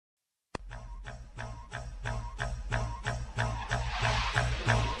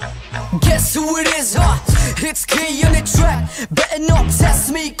guess who it is, huh? It's K on the track. Better not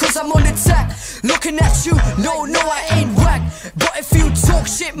test me, cause I'm on attack. Looking at you, no, I ain't whack. But if you talk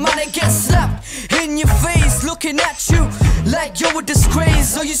shit, man, I get slapped in your face. Looking at you like you're a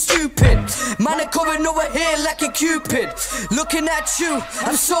disgrace. Are you stupid? Man, I'm coming over here like a cupid. Looking at you,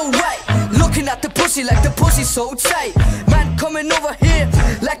 I'm so right. Looking at the pussy like the pussy so tight. Man, coming over here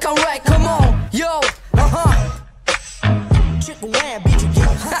like I'm right. Come on, yo, Chicken wham, bitch,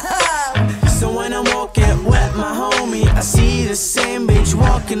 So when I'm walking with my homie, I see the same bitch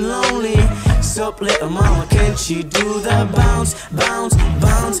walking lonely. Sup, little mama, can't you do the bounce, bounce,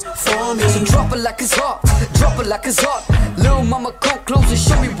 bounce for me? So drop it like it's hot, drop it like it's hot. Little mama, come close and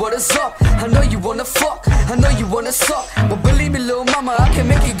show me what is up. I know you wanna fuck, I know you wanna suck, but believe me, little mama, I can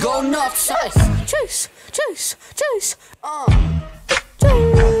make you go nuts. Chase, chase, chase, chase.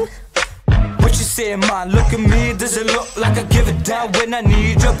 What you saying, man? Look at me, does it look like I give it down when I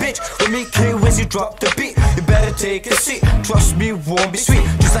need your bitch? With me, K-Wiz, you drop the beat. You better take a seat, trust me, won't be sweet.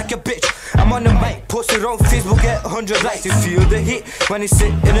 Just like a bitch, I'm on the mic, post it on Facebook, get 100 likes. You feel the heat when you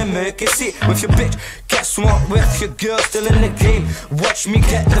sit in a murky seat with your bitch. Guess what, with your girl still in the game. Watch me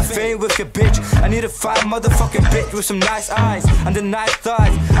get the fame with your bitch. I need a fine motherfucking bitch with some nice eyes and a nice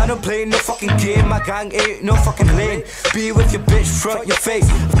thighs. I don't play no fucking game, my gang ain't no fucking lame. Be with your bitch, front your face.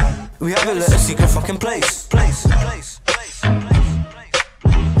 We have a little secret fucking place.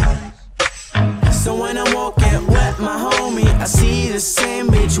 So when I'm walking with my homie, I see the same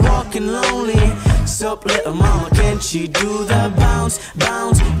bitch walking lonely. Sup, little mama, can't you do the bounce,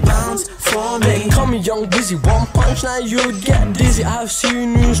 bounce, bounce for me? They call me Young Busy, one punch now you'd get dizzy. I've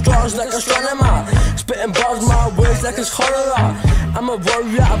seen new stars like astronomer, spitting bars my words like it's cholera. I'm a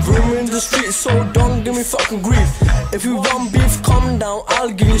warrior, I've room in the street, so don't give me fucking grief. If you want beef, come down, I'll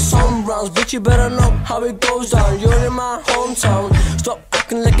give you some rounds. But you better know how it goes down. You're in my hometown, stop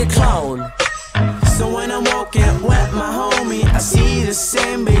acting like a clown. So when I'm walking with my homie, I see the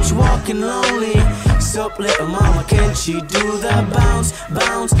same bitch walking lonely. Sup, little mama, can't you do the bounce,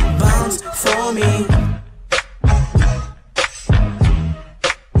 bounce, bounce for me?